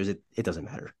greater answer is it doesn't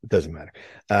matter. It doesn't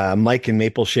matter. Mike in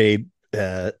Maple Shade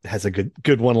has a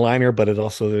good one-liner, but it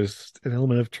also there's an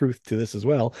element of truth to this as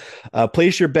well.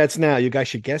 Place your bets now. You guys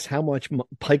should guess how much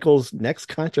Pikel's next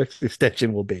contract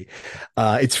extension will be.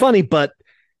 It's funny, but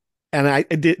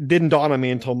it didn't dawn on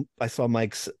me until I saw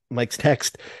Mike's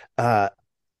text. Yeah,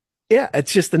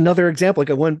 it's just another example.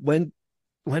 Like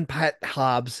when Pat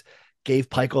Hobbs gave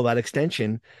Pikel that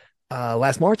extension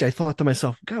last March, I thought to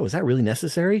myself, God, was that really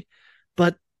necessary?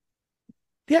 But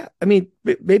yeah, I mean,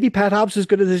 maybe Pat Hobbs is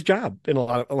good at his job in a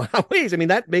lot of ways. I mean,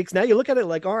 that makes, now you look at it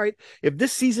like, all right, if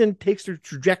this season takes the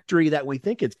trajectory that we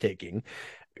think it's taking,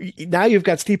 now you've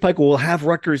got Steve Pikel will have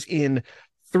Rutgers in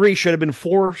 3, should have been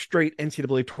 4 straight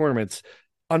NCAA tournaments.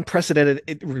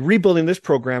 Unprecedented. Rebuilding this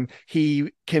program,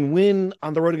 he can win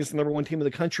on the road against the number 1 team in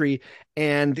the country,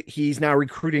 and he's now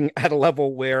recruiting at a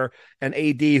level where an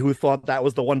AD who thought that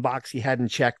was the one box he hadn't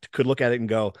checked could look at it and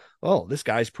go, "Oh, this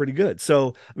guy's pretty good."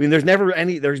 So, I mean, there's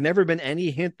never been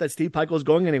any hint that Steve Pikel is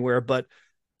going anywhere. But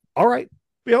all right,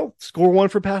 score 1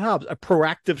 for Pat Hobbs, a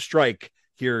proactive strike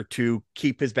here to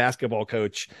keep his basketball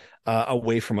coach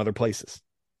away from other places.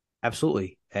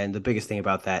 Absolutely, and the biggest thing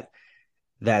about that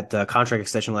contract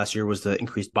extension last year was the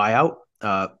increased buyout.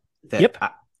 Yep.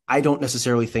 I don't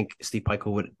necessarily think Steve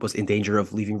Pikel was in danger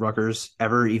of leaving Rutgers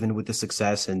ever, even with the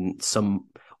success and some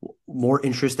more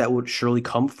interest that would surely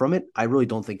come from it. I really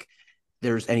don't think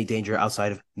there's any danger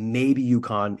outside of maybe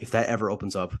UConn, if that ever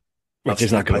opens up. Which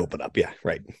is not going to open up. Yeah,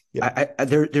 right. Yeah.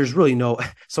 There's really no.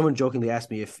 Someone jokingly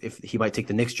asked me if he might take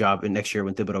the Knicks job in next year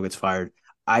when Thibodeau gets fired.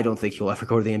 I don't think he'll ever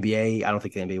go to the NBA. I don't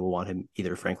think the NBA will want him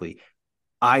either, frankly.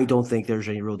 I don't think there's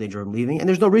any real danger of him leaving, and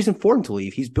there's no reason for him to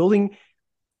leave. He's building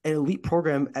an elite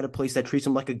program at a place that treats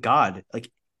him like a god.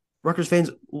 Like, Rutgers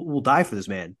fans will die for this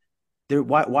man.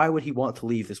 Why would he want to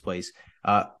leave this place?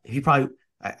 He probably.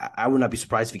 I would not be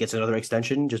surprised if he gets another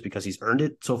extension just because he's earned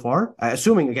it so far.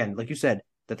 Assuming, again, like you said,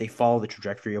 that they follow the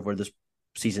trajectory of where this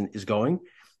season is going.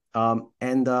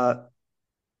 And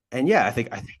yeah, I think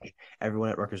everyone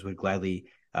at Rutgers would gladly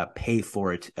pay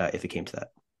for it if it came to that.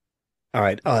 All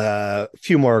right. A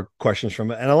few more questions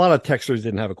and a lot of texters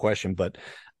didn't have a question, but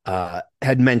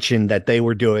had mentioned that they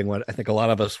were doing what I think a lot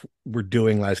of us were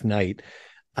doing last night,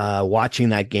 watching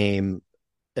that game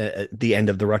at the end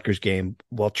of the Rutgers game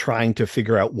while trying to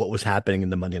figure out what was happening in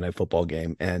the Monday Night Football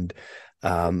game. And,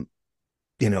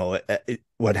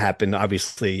 what happened,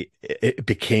 obviously, it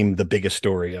became the biggest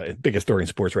story in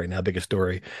sports right now, biggest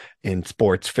story in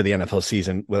sports for the NFL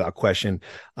season, without question.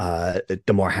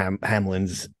 Damar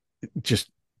Hamlin's just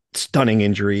stunning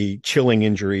injury, chilling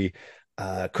injury,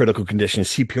 critical condition,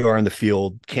 CPR on the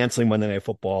field, canceling Monday Night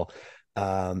Football.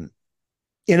 And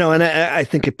I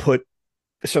think it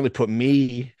certainly put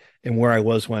me in where I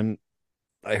was when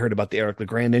I heard about the Eric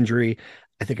LeGrand injury.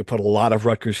 I think it put a lot of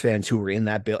Rutgers fans who were in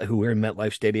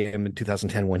MetLife Stadium in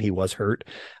 2010 when he was hurt.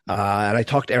 And I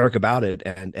talked to Eric about it,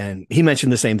 and he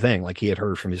mentioned the same thing. Like, he had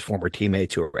heard from his former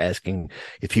teammates who were asking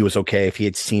if he was okay, if he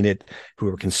had seen it, who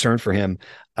were concerned for him.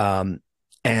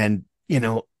 And,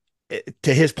 to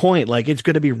his point, like, it's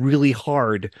going to be really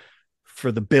hard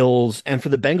for the Bills and for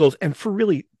the Bengals and for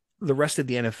really the rest of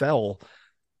the NFL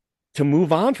to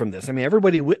move on from this. I mean,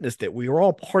 everybody witnessed it. We were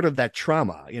all part of that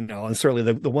trauma, and certainly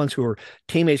the ones who were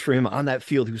teammates for him on that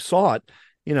field who saw it,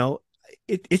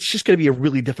 it's just going to be a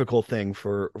really difficult thing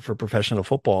for professional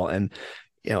football. And,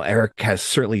 Eric has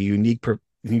certainly a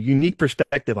unique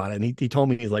perspective on it. And he told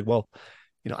me, he's like, well,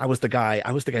 I was the guy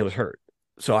who was hurt.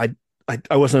 So I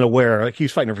wasn't aware. Like, he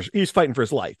was fighting for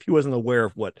his life. He wasn't aware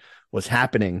of what was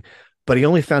happening. But he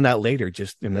only found out later.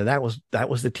 Just that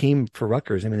was the team for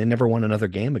Rutgers. I mean, they never won another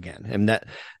game again, and that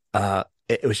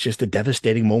it was just a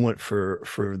devastating moment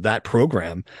for that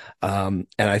program. And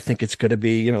I think it's going to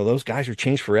be, those guys are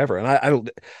changed forever. And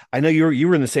I know you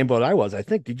were in the same boat I was. I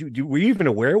think were you even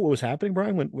aware of what was happening,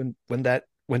 Brian, when that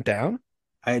went down?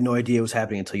 I had no idea it was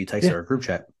happening until you texted our group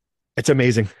chat. It's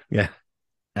amazing. Yeah.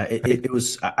 It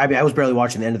was. I mean, I was barely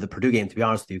watching the end of the Purdue game, to be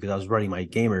honest with you, because I was running my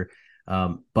gamer.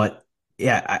 But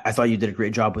yeah, I thought you did a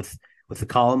great job with the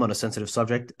column on a sensitive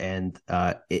subject, and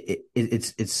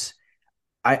it's.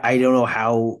 I don't know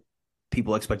how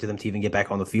people expected them to even get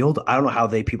back on the field. I don't know how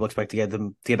people expect to get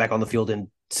them to get back on the field in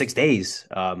 6 days.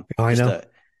 I know.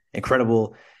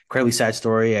 Incredibly sad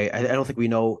story. I don't think we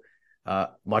know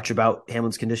much about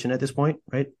Hamlin's condition at this point,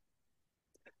 right?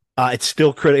 It's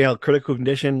still critical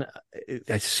condition.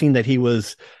 I've seen that he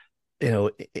was,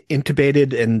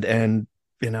 intubated and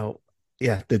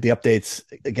Yeah, the updates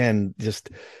again, just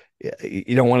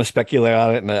you don't want to speculate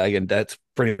on it. And again, that's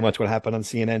pretty much what happened on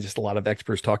CNN. Just a lot of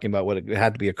experts talking about what it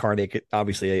had to be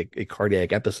obviously a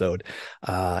cardiac episode.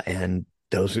 And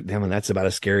that's about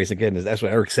as scary as again. That's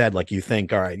what Eric said. Like you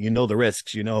think, all right, the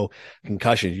risks,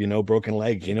 concussions, broken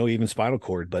legs, even spinal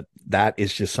cord, but that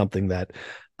is just something that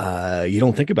you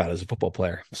don't think about as a football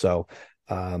player. So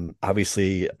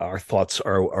obviously our thoughts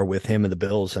are with him and the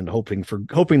Bills, and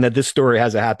hoping that this story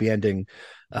has a happy ending,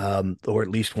 or at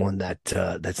least one that's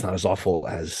not as awful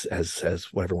as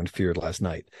what everyone feared last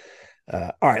night.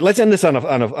 All right, let's end this on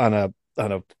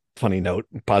a funny note,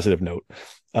 positive note.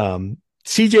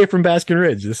 CJ from Baskin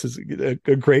Ridge, this is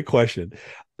a great question.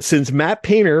 Since Matt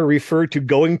Painter referred to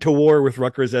going to war with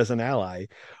Rutgers as an ally,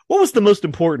 what was the most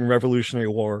important Revolutionary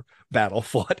War battle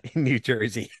fought in New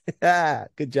Jersey?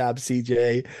 Good job,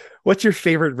 CJ. What's your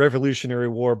favorite Revolutionary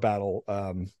War battle?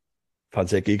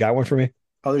 Fonseca, you got one for me?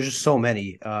 Oh, there's just so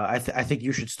many. I think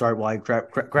you should start while I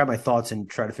grab my thoughts and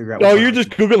try to figure out. Oh, you're just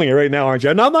Googling it right now, aren't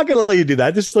you? No, I'm not going to let you do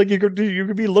that. Just like you could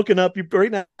be looking up.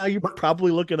 Right now, you're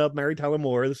probably looking up Mary Tyler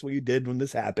Moore. This is what you did when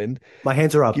this happened. My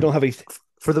hands are up. You don't have a...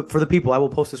 For the people, I will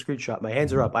post a screenshot. My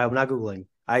hands are up. I am not Googling.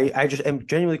 I just am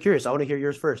genuinely curious. I want to hear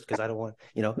yours first because I don't want,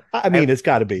 I mean, it's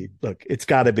got to be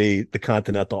the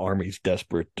Continental Army's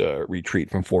desperate retreat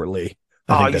from Fort Lee.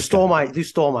 Oh, you stole mine.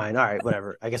 All right,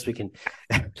 whatever. I guess we can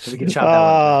chop that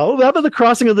one. How about the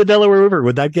crossing of the Delaware River?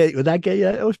 Would that get you?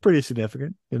 It was pretty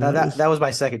significant. That was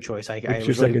my second choice.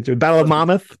 Battle of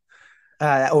Monmouth.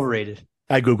 Overrated.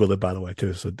 I Googled it, by the way,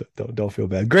 too, so don't feel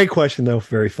bad. Great question, though.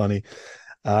 Very funny.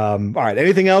 All right.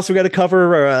 Anything else we got to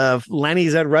cover?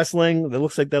 Lenny's at wrestling. It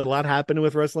looks like that a lot happened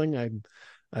with wrestling.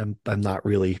 I'm not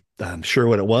really sure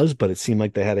what it was, but it seemed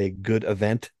like they had a good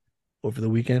event over the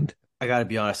weekend. I got to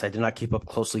be honest. I did not keep up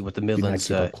closely with the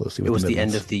Midlands. It was the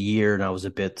end of the year, and I was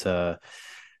a bit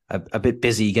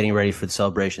busy getting ready for the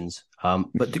celebrations.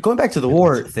 But going back to the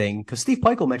war thing, because Steve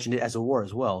Peichel mentioned it as a war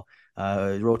as well.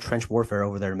 Wrote trench warfare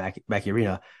over there in Mackey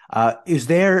Arena.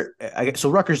 So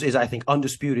Rutgers is, I think,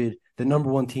 undisputed the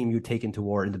number one team you'd take into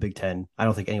war in the Big Ten. I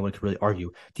don't think anyone could really argue.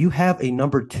 Do you have a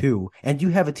number two, and do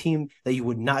you have a team that you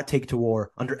would not take to war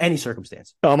under any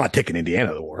circumstance? Oh, I'm not taking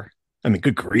Indiana to war. I mean,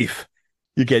 good grief.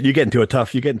 You get into a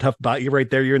tough bout. You're right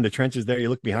there. You're in the trenches there. You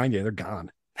look behind you, they're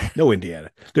gone. No Indiana.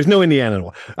 There's no Indiana in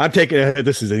war. I'm taking,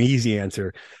 this is an easy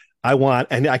answer.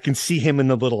 And I can see him in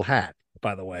the little hat.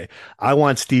 By the way, I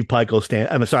want Steve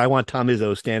Peichel I want Tom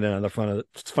Izzo standing on the front of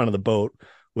the boat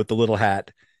with the little hat,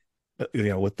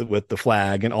 with the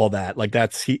flag and all that. Like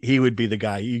he would be the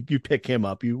guy. You pick him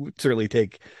up. You would certainly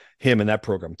take him and that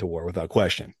program to war without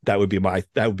question. That would be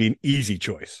an easy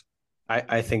choice.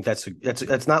 I think that's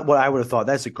not what I would have thought.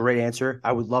 That's a great answer.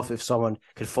 I would love if someone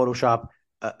could Photoshop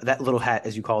that little hat,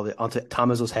 as you called it, onto Tom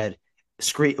Izzo's head,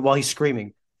 while he's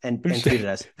screaming. And tweet it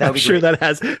as. I'm sure that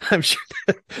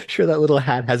little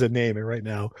hat has a name, and right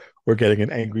now we're getting an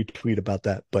angry tweet about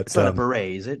that. But it's not a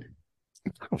beret, is it?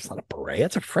 No, it's not a beret.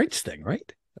 That's a French thing,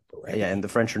 right? Yeah, and the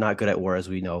French are not good at war, as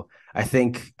we know. I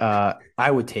think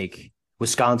I would take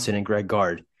Wisconsin and Greg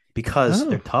Gard because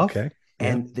they're tough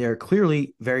and they're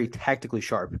clearly very tactically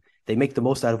sharp. They make the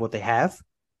most out of what they have,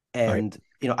 and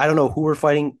I don't know who we're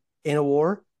fighting in a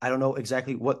war. I don't know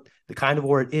exactly what the kind of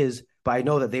war it is, but I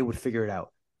know that they would figure it out.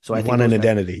 So I want an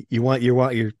identity. You want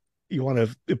a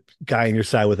guy on your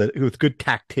side with good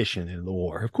tactician in the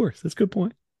war. Of course, that's a good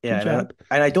point. Yeah,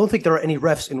 and I don't think there are any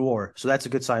refs in war, so that's a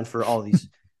good sign for all these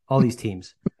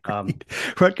teams.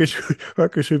 Rutgers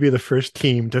would be the first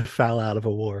team to foul out of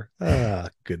a war.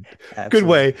 Good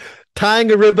way.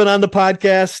 Tying a ribbon on the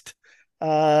podcast.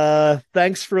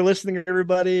 Thanks for listening,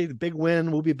 everybody. The big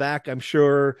win. We'll be back, I'm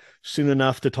sure, soon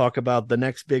enough to talk about the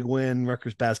next big win.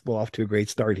 Rutgers basketball off to a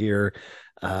great start here.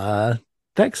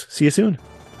 Thanks. See you soon.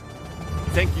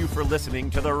 Thank you for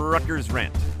listening to the Rutgers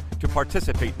Rant. To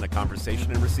participate in the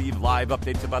conversation and receive live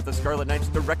updates about the Scarlet Knights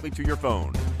directly to your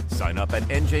phone, sign up at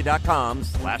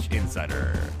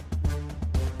nj.com/insider.